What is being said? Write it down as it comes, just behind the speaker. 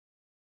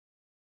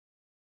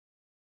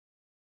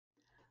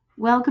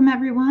Welcome,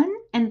 everyone,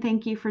 and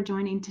thank you for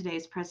joining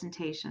today's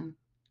presentation.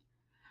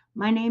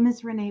 My name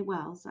is Renee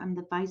Wells. I'm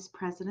the Vice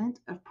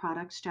President of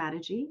Product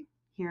Strategy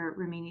here at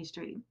Rimini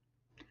Street.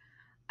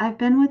 I've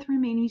been with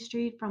Rimini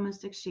Street for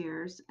almost 6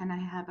 years, and I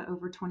have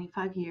over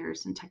 25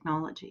 years in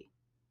technology.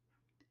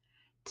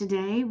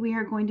 Today, we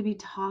are going to be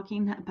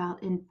talking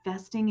about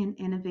investing in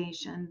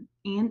innovation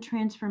and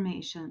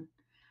transformation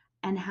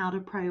and how to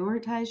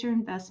prioritize your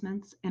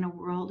investments in a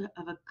world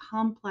of a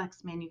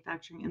complex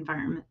manufacturing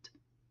environment.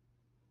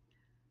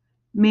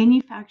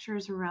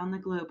 Manufacturers around the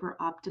globe are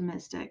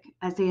optimistic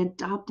as they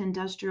adopt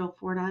Industrial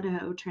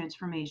 4.0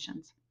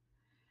 transformations.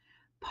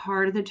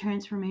 Part of the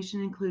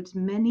transformation includes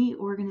many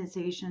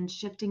organizations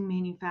shifting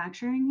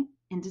manufacturing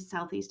into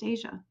Southeast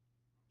Asia.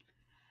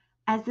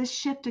 As this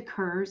shift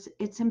occurs,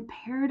 it's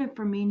imperative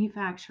for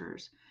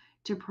manufacturers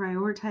to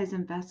prioritize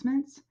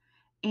investments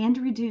and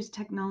reduce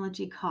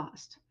technology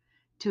cost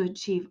to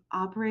achieve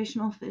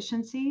operational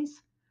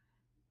efficiencies,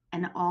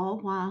 and all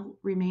while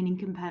remaining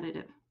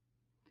competitive.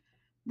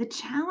 The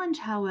challenge,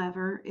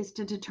 however, is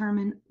to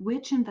determine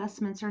which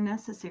investments are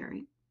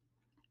necessary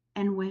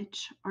and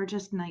which are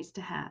just nice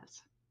to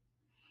haves.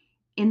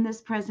 In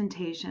this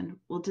presentation,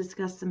 we'll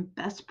discuss some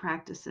best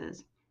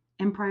practices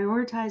in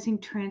prioritizing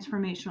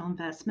transformational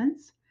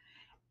investments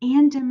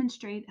and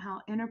demonstrate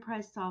how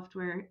enterprise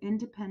software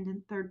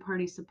independent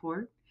third-party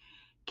support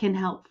can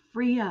help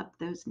free up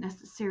those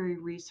necessary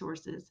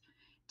resources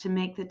to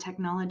make the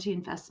technology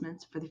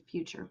investments for the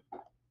future.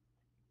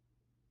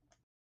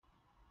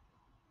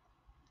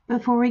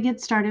 Before we get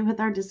started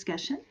with our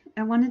discussion,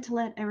 I wanted to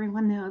let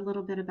everyone know a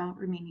little bit about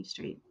Rimini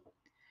Street.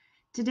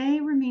 Today,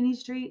 Rimini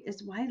Street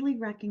is widely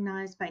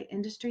recognized by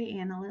industry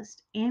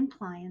analysts and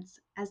clients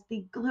as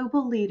the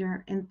global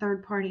leader in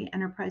third-party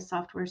enterprise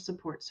software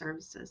support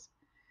services.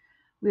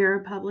 We are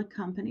a public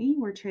company.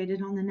 We're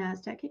traded on the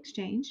NASDAQ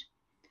exchange.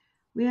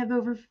 We have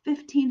over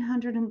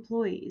 1,500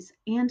 employees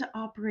and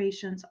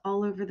operations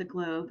all over the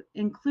globe,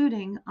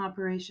 including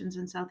operations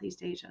in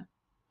Southeast Asia.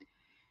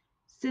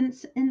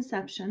 Since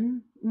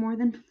inception, more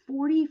than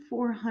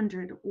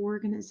 4,400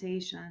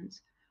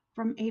 organizations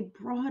from a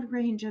broad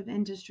range of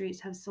industries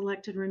have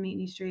selected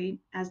Rimini Street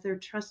as their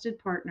trusted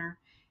partner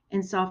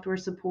in software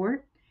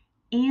support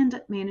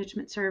and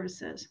management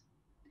services.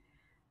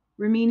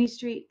 Rimini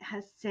Street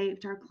has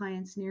saved our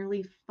clients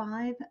nearly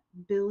 $5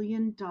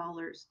 billion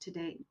to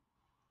date.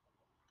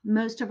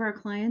 Most of our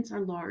clients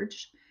are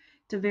large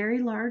to very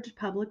large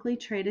publicly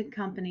traded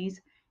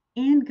companies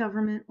and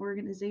government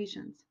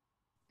organizations.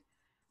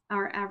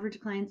 Our average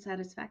client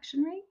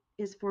satisfaction rate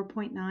is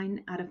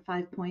 4.9 out of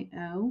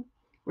 5.0,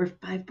 where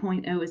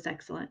 5.0 is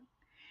excellent.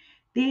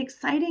 The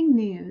exciting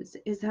news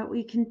is that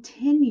we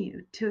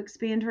continue to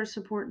expand our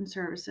support and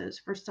services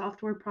for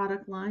software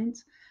product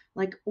lines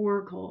like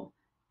Oracle,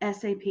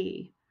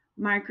 SAP,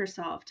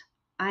 Microsoft,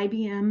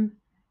 IBM,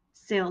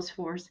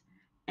 Salesforce,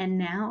 and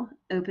now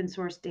open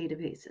source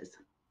databases.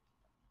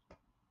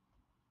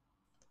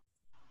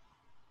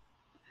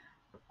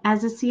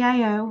 As a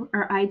CIO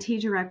or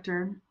IT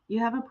director, you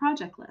have a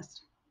project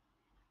list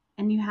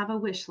and you have a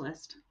wish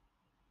list.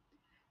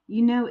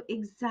 You know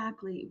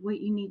exactly what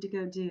you need to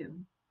go do.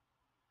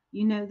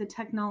 You know the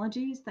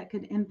technologies that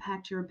could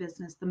impact your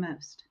business the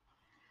most.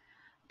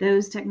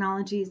 Those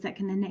technologies that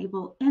can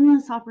enable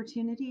endless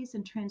opportunities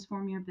and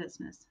transform your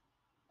business.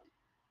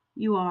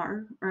 You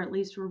are, or at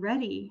least we're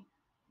ready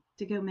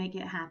to go make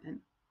it happen.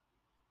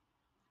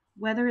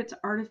 Whether it's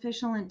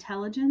artificial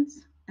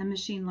intelligence and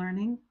machine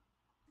learning,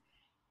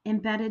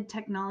 embedded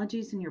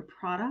technologies in your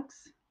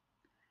products,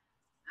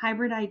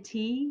 hybrid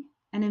IT,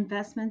 and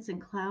investments in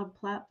cloud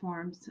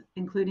platforms,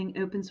 including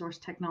open source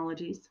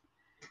technologies,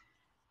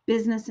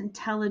 business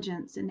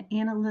intelligence and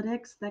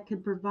analytics that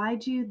could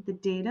provide you the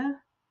data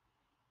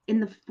in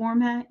the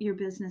format your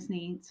business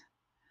needs,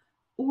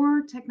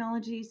 or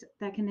technologies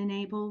that can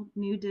enable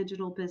new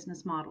digital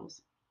business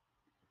models.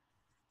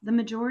 The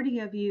majority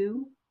of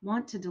you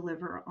want to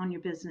deliver on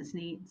your business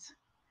needs.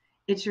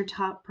 It's your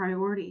top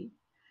priority.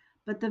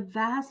 But the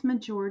vast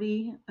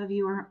majority of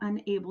you are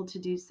unable to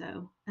do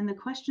so. And the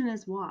question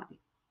is why?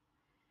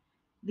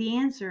 The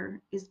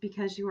answer is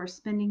because you are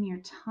spending your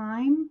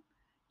time,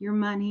 your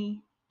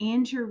money,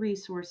 and your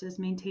resources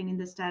maintaining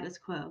the status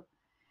quo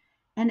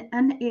and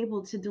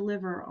unable to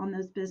deliver on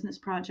those business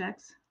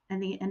projects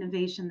and the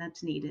innovation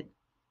that's needed.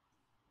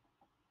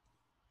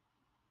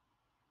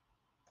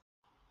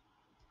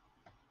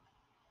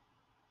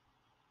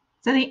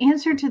 So the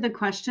answer to the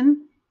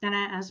question that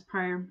I asked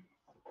prior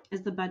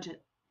is the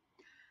budget.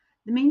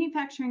 The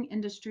manufacturing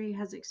industry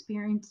has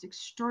experienced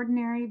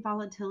extraordinary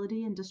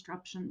volatility and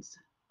disruptions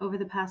over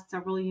the past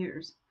several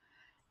years,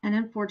 and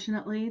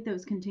unfortunately,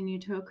 those continue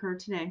to occur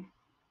today.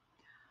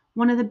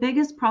 One of the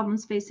biggest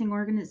problems facing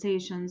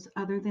organizations,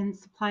 other than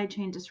supply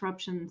chain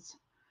disruptions,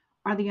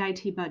 are the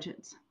IT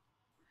budgets.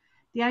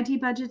 The IT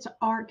budgets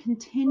are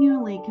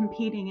continually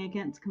competing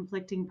against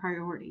conflicting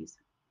priorities.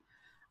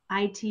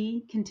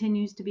 IT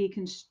continues to be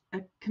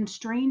a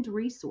constrained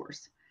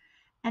resource,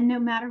 and no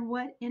matter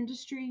what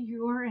industry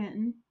you are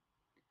in,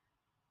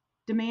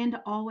 demand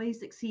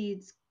always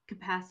exceeds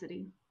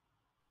capacity.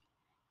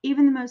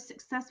 Even the most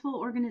successful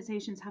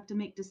organizations have to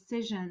make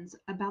decisions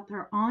about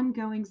their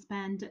ongoing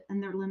spend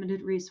and their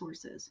limited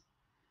resources.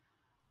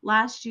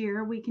 Last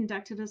year, we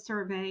conducted a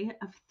survey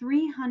of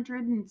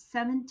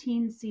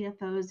 317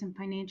 CFOs and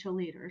financial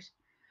leaders,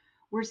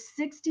 where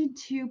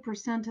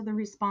 62% of the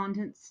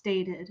respondents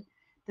stated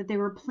that they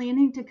were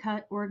planning to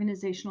cut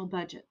organizational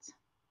budgets.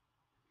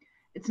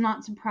 It's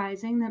not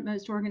surprising that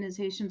most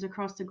organizations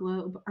across the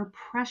globe are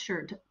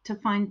pressured to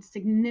find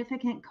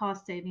significant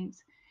cost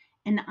savings,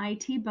 and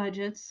IT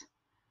budgets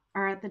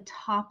are at the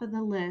top of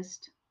the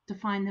list to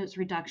find those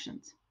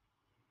reductions.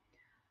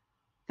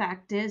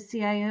 Fact is,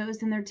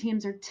 CIOs and their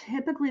teams are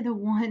typically the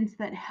ones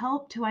that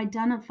help to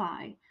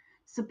identify,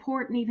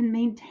 support, and even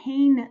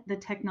maintain the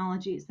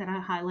technologies that I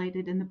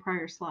highlighted in the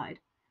prior slide.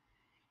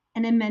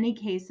 And in many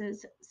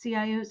cases,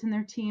 CIOs and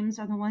their teams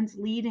are the ones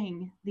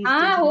leading these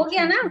digital हो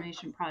गया ना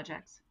transformation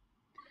projects.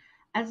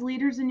 As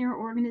leaders in your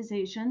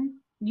organization,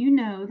 you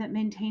know that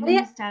maintaining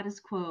the status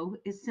quo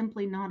is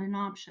simply not an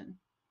option.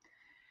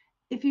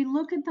 If you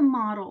look at the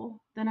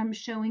model that I'm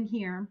showing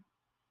here,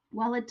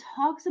 while it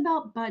talks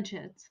about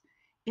budgets,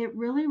 it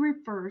really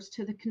refers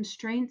to the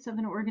constraints of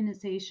an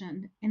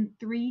organization in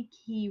three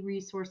key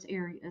resource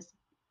areas: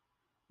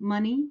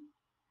 money,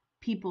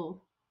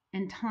 people,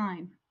 and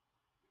time.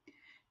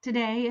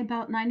 Today,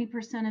 about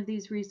 90% of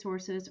these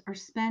resources are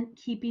spent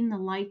keeping the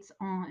lights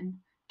on,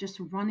 just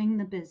running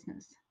the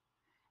business.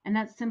 And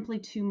that's simply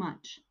too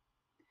much.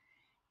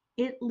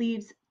 It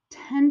leaves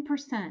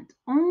 10%,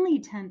 only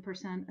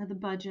 10% of the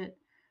budget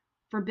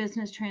for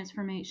business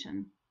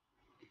transformation,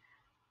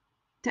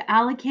 to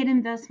allocate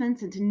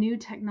investments into new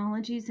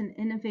technologies and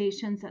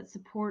innovations that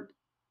support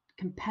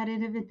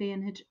competitive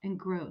advantage and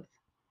growth.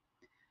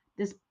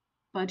 This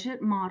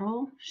budget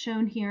model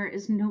shown here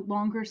is no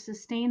longer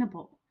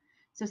sustainable,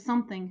 so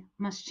something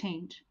must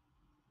change.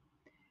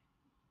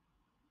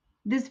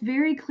 This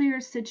very clear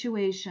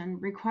situation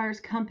requires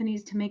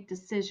companies to make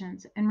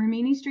decisions, and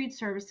Rimini Street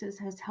Services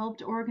has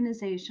helped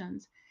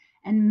organizations,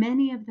 and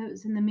many of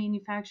those in the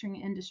manufacturing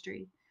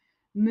industry,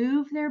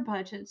 move their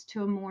budgets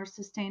to a more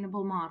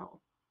sustainable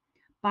model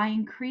by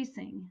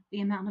increasing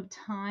the amount of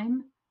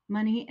time,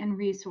 money, and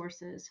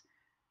resources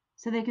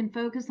so they can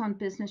focus on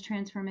business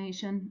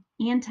transformation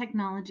and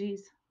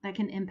technologies that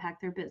can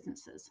impact their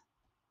businesses.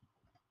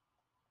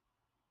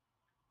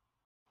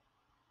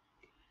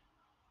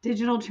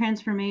 Digital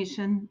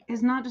transformation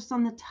is not just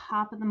on the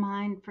top of the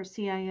mind for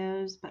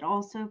CIOs, but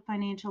also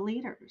financial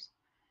leaders.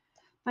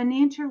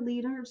 Financial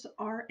leaders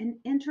are an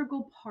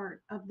integral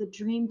part of the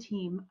dream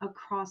team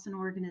across an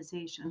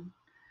organization.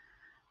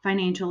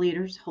 Financial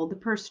leaders hold the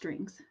purse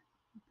strings.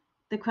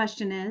 The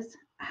question is,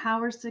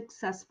 how are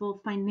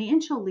successful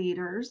financial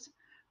leaders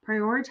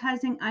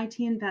prioritizing IT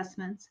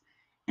investments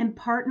and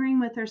partnering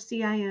with their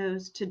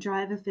CIOs to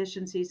drive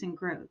efficiencies and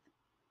growth?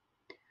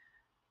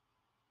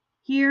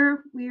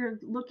 Here, we are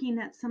looking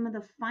at some of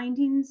the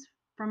findings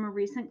from a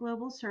recent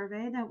global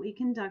survey that we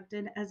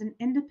conducted as an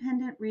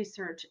independent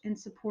research in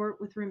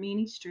support with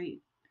Rimini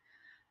Street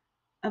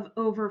of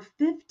over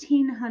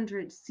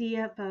 1,500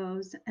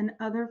 CFOs and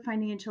other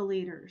financial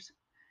leaders.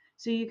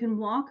 So you can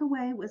walk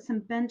away with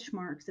some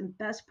benchmarks and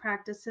best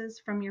practices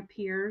from your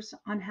peers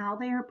on how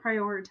they are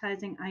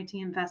prioritizing IT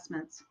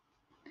investments.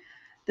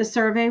 The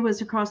survey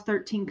was across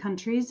 13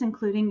 countries,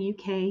 including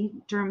UK,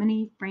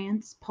 Germany,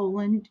 France,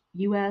 Poland,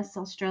 US,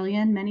 Australia,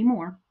 and many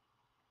more.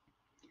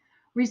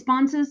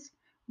 Responses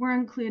were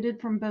included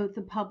from both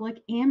the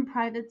public and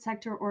private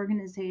sector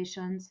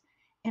organizations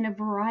in a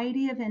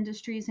variety of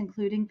industries,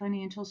 including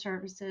financial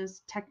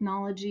services,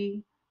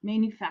 technology,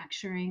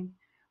 manufacturing,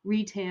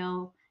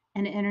 retail,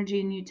 and energy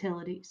and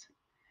utilities.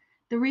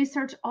 The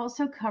research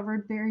also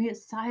covered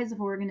various size of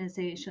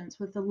organizations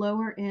with the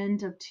lower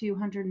end of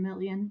 200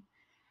 million.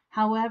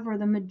 However,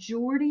 the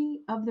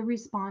majority of the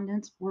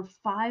respondents were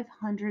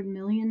 $500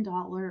 million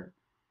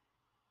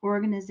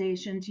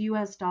organizations,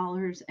 US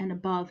dollars, and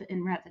above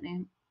in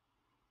revenue.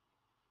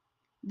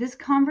 This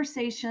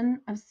conversation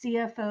of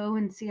CFO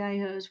and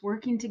CIOs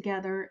working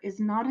together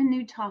is not a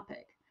new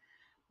topic,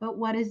 but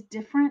what is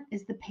different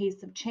is the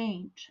pace of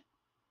change.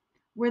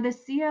 Where the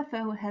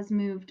CFO has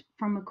moved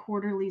from a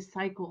quarterly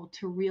cycle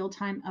to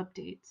real-time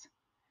updates,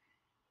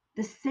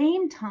 the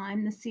same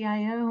time the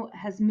CIO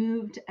has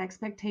moved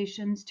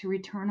expectations to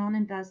return on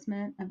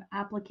investment of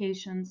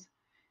applications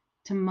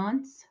to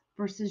months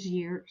versus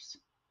years,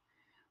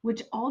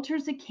 which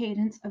alters the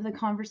cadence of the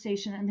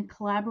conversation and the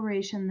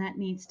collaboration that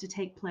needs to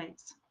take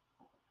place.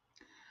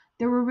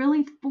 There were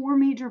really four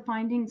major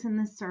findings in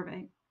this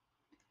survey.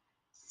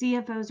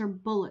 CFOs are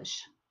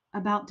bullish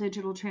about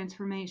digital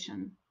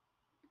transformation.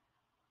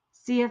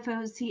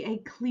 CFOs see a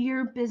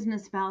clear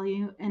business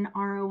value and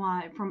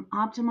ROI from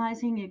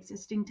optimizing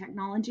existing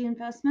technology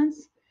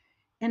investments.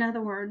 In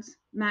other words,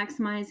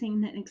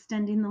 maximizing and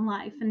extending the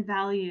life and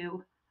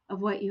value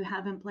of what you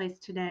have in place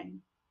today.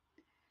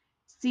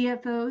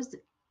 CFOs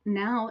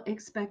now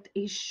expect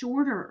a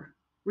shorter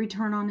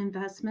return on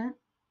investment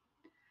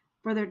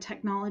for their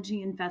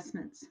technology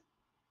investments.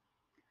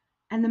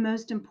 And the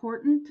most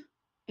important,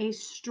 a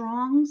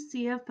strong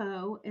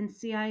CFO and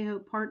CIO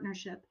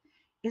partnership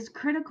is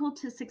critical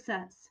to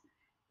success,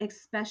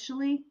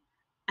 especially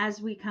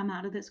as we come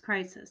out of this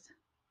crisis.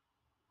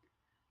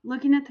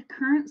 Looking at the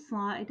current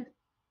slide,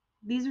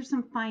 these are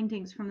some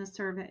findings from the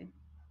survey.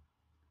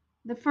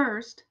 The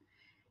first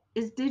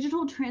is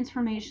digital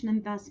transformation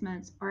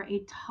investments are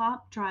a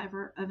top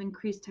driver of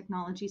increased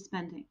technology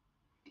spending.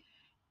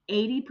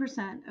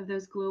 80% of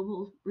those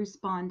global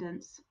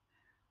respondents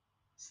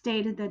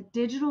stated that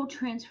digital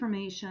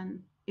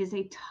transformation is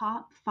a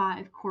top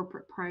 5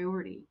 corporate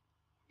priority,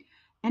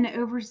 and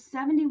over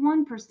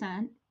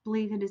 71%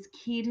 believe it is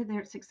key to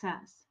their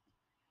success.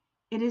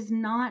 It is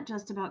not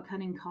just about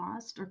cutting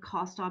cost or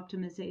cost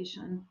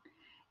optimization.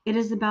 It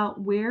is about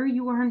where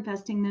you are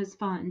investing those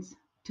funds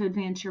to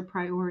advance your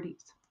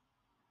priorities.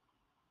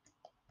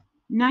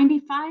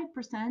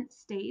 95%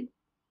 state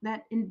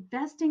that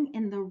investing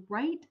in the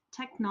right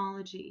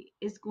technology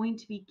is going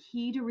to be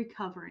key to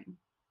recovering.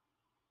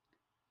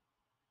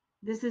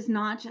 This is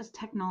not just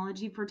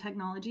technology for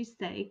technology's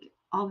sake,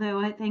 although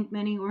I think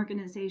many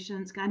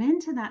organizations got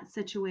into that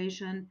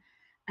situation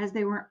as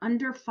they were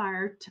under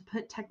fire to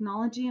put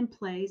technology in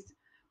place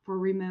for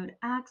remote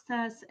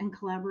access and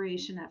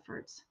collaboration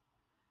efforts.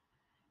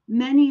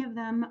 Many of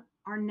them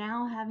are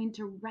now having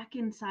to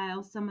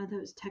reconcile some of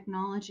those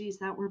technologies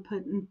that were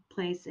put in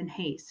place in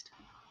haste.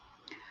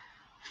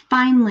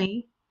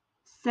 Finally,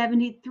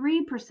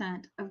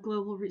 73% of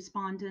global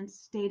respondents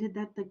stated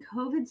that the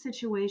COVID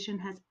situation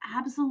has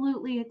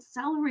absolutely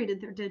accelerated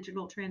their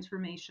digital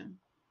transformation.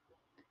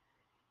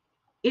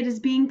 It is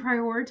being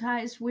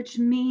prioritized, which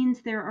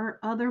means there are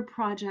other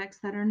projects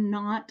that are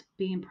not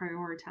being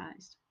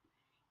prioritized.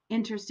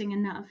 Interesting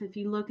enough, if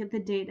you look at the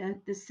data,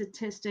 the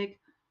statistic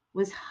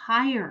was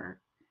higher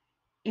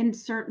in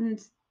certain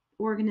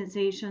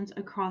organizations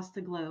across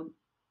the globe.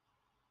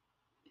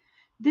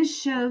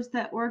 This shows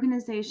that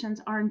organizations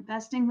are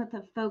investing with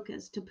a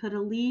focus to put a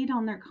lead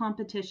on their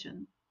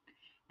competition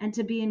and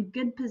to be in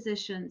good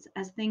positions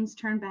as things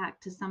turn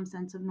back to some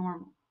sense of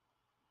normal.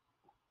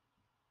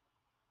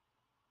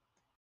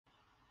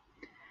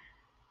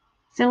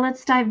 So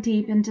let's dive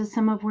deep into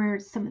some of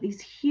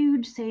these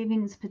huge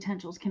savings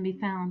potentials can be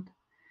found.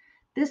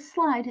 This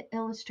slide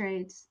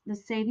illustrates the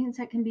savings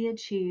that can be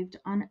achieved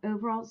on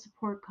overall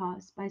support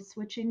costs by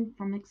switching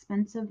from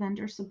expensive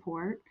vendor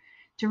support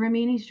to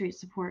Rimini Street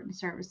support and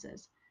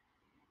services.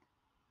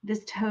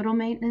 This total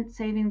maintenance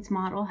savings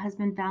model has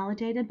been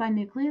validated by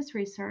Nucleus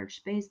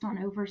Research based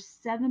on over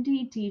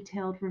 70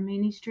 detailed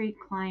Rimini Street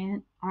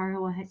client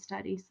ROI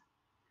studies.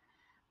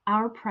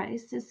 Our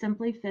price is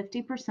simply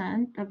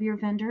 50% of your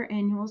vendor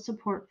annual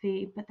support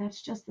fee, but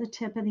that's just the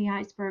tip of the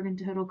iceberg in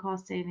total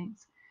cost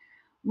savings.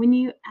 When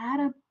you add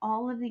up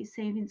all of these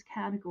savings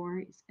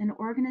categories, an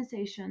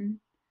organization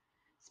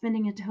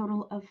spending a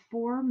total of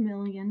 $4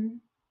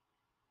 million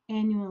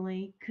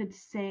annually could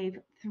save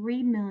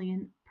 $3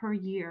 million per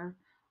year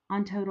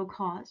on total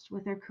cost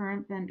with their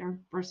current vendor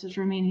versus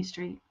Rimini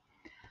Street.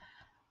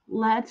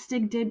 Let's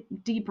dig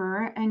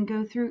deeper and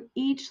go through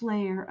each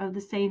layer of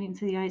the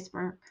savings of the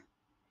iceberg.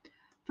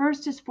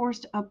 First is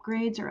forced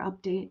upgrades or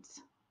updates.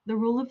 The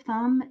rule of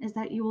thumb is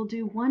that you will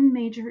do one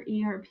major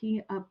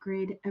ERP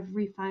upgrade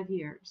every 5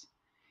 years,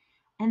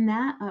 and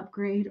that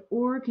upgrade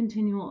or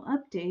continual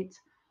updates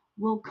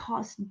will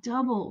cost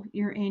double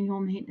your annual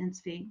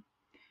maintenance fee.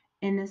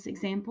 In this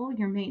example,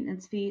 your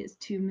maintenance fee is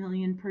 $2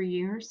 million per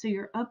year, so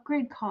your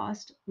upgrade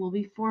cost will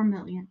be $4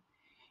 million.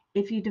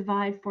 If you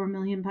divide $4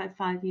 million by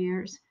 5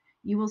 years,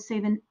 you will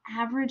save an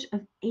average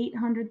of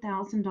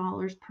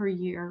 $800,000 per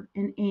year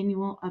in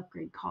annual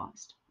upgrade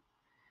cost.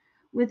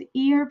 With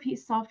ERP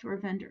software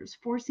vendors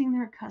forcing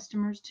their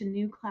customers to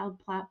new cloud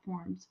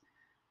platforms,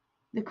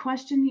 the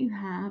question you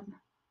have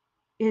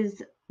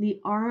is the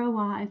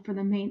ROI for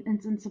the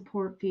maintenance and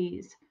support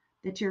fees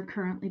that you're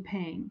currently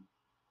paying.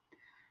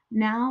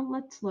 Now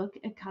let's look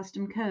at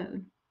custom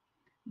code.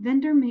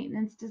 Vendor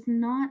maintenance does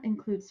not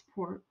include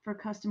support for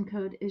custom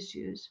code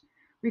issues,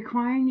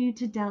 requiring you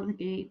to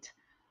delegate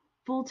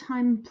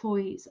full-time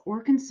employees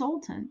or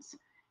consultants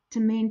to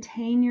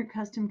maintain your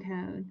custom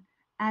code,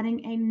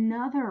 adding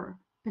another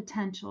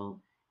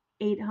potential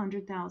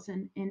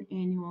 $800,000 in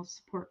annual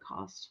support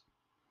cost.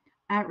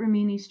 At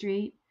Rimini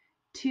Street,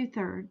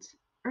 2/3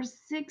 or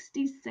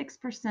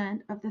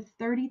 66% of the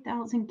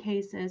 30,000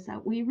 cases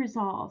that we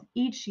resolve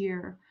each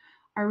year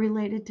are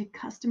related to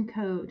custom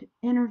code,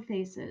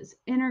 interfaces,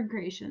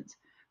 integrations,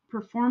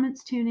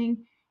 performance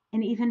tuning,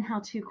 and even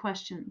how-to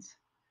questions.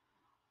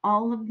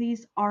 All of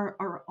these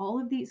are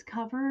all of these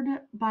covered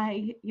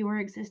by your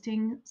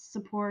existing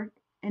support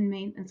and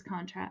maintenance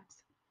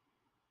contracts.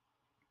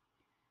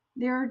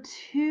 There are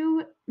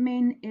two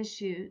main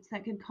issues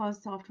that could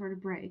cause software to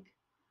break.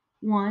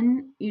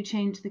 One, you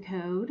change the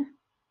code,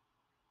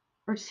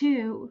 or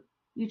two,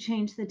 you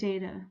change the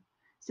data.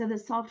 So the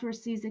software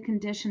sees a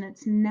condition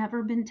that's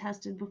never been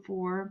tested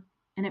before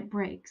and it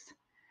breaks.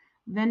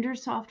 Vendor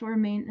software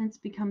maintenance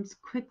becomes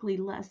quickly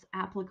less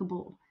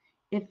applicable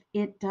if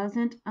it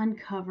doesn't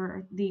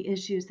uncover the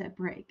issues that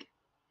break.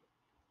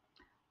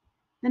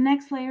 The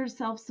next layer is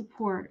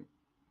self-support.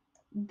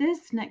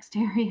 This next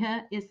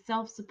area is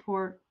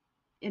self-support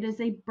It is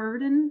a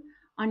burden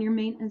on your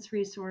maintenance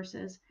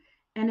resources,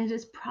 and it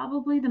is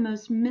probably the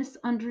most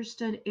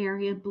misunderstood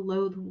area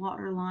below the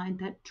waterline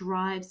that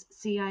drives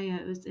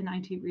CIOs and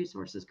IT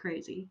resources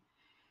crazy.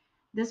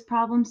 This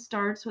problem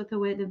starts with the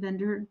way the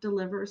vendor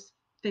delivers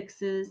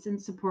fixes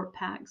and support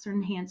packs or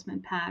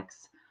enhancement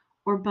packs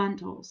or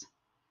bundles.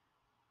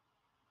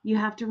 You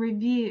have to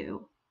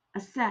review,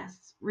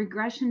 assess,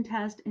 regression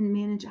test, and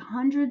manage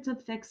hundreds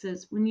of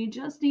fixes when you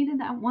just needed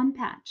that one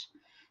patch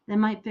that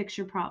might fix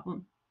your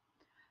problem.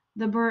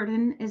 The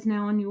burden is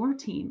now on your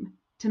team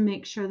to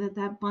make sure that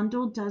that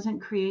bundle doesn't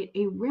create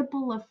a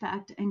ripple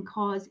effect and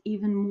cause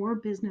even more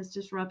business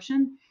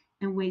disruption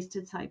and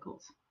wasted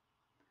cycles.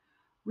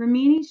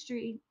 Rimini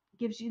Street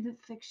gives you the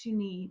fix you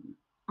need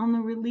on the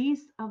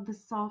release of the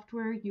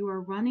software you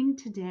are running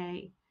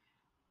today,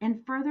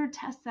 and further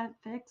test that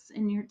fix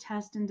in your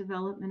test and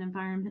development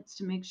environments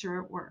to make sure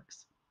it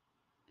works.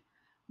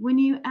 When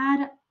you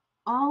add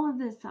all of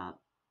this up,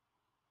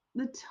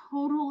 the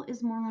total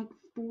is more like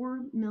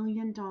 $4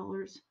 million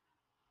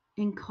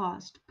in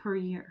cost per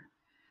year.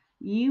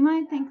 You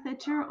might think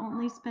that you're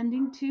only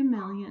spending $2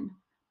 million,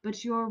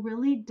 but you're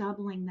really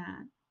doubling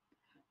that.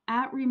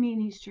 At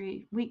Rimini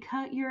Street, we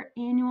cut your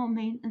annual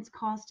maintenance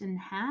cost in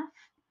half,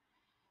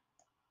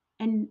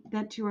 and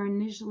that you are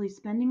initially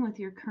spending with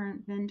your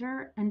current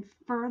vendor, and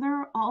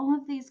further, all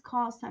of these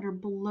costs that are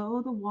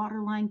below the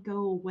waterline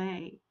go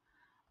away.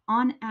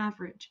 On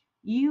average,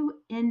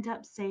 you end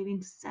up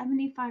saving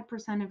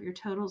 75% of your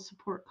total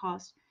support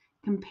cost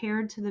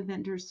compared to the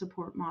vendor's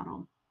support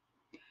model.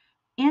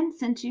 And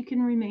since you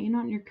can remain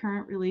on your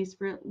current release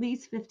for at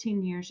least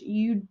 15 years,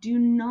 you do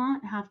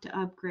not have to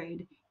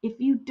upgrade if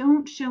you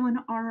don't show an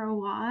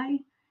ROI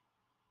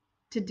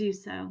to do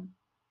so.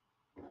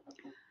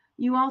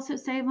 You also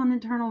save on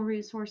internal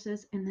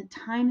resources and the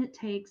time it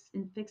takes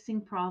in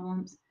fixing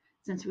problems,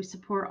 since we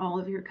support all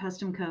of your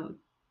custom code.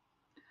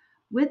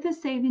 With the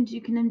savings,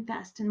 you can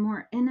invest in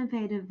more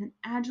innovative and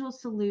agile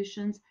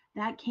solutions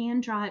that can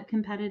drive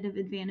competitive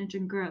advantage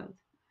and growth.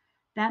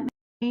 That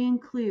may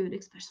include,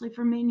 especially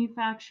for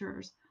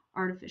manufacturers,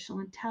 artificial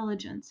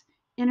intelligence,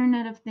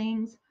 Internet of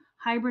Things,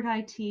 hybrid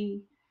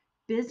IT,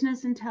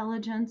 business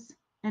intelligence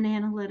and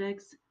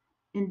analytics,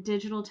 and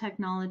digital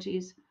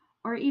technologies,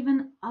 or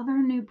even other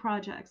new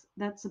projects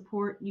that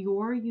support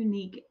your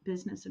unique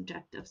business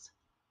objectives.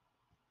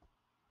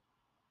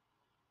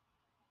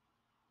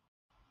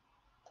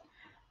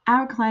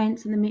 Our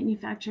clients in the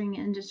manufacturing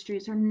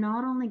industries are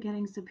not only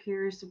getting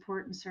superior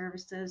support and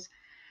services,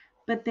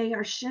 but they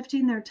are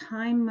shifting their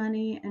time,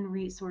 money, and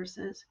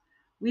resources.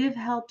 We have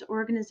helped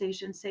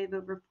organizations save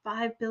over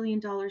 $5 billion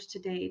to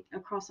date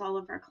across all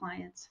of our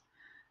clients.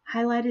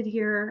 Highlighted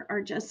here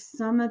are just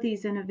some of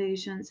these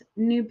innovations,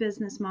 new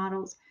business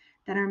models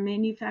that our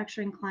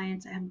manufacturing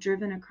clients have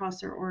driven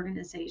across their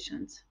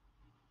organizations.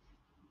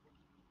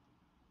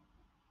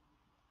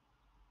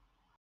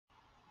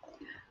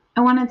 I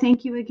want to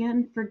thank you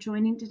again for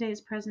joining today's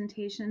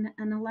presentation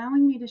and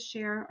allowing me to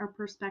share our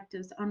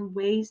perspectives on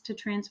ways to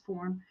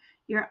transform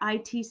your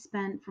IT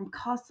spend from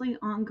costly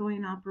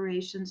ongoing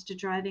operations to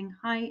driving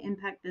high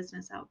impact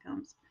business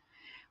outcomes.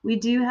 We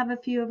do have a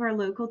few of our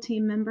local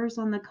team members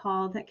on the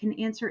call that can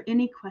answer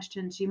any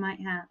questions you might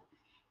have.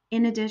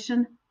 In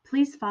addition,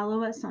 please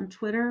follow us on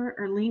Twitter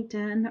or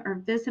LinkedIn, or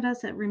visit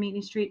us at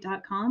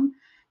riministreet.com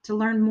to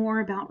learn more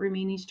about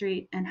Rimini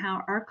Street and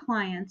how our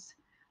clients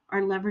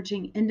are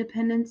leveraging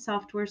independent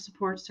software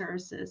support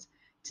services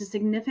to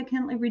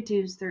significantly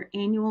reduce their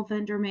annual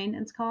vendor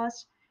maintenance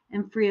costs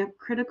and free up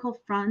critical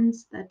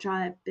funds that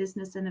drive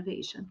business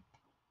innovation.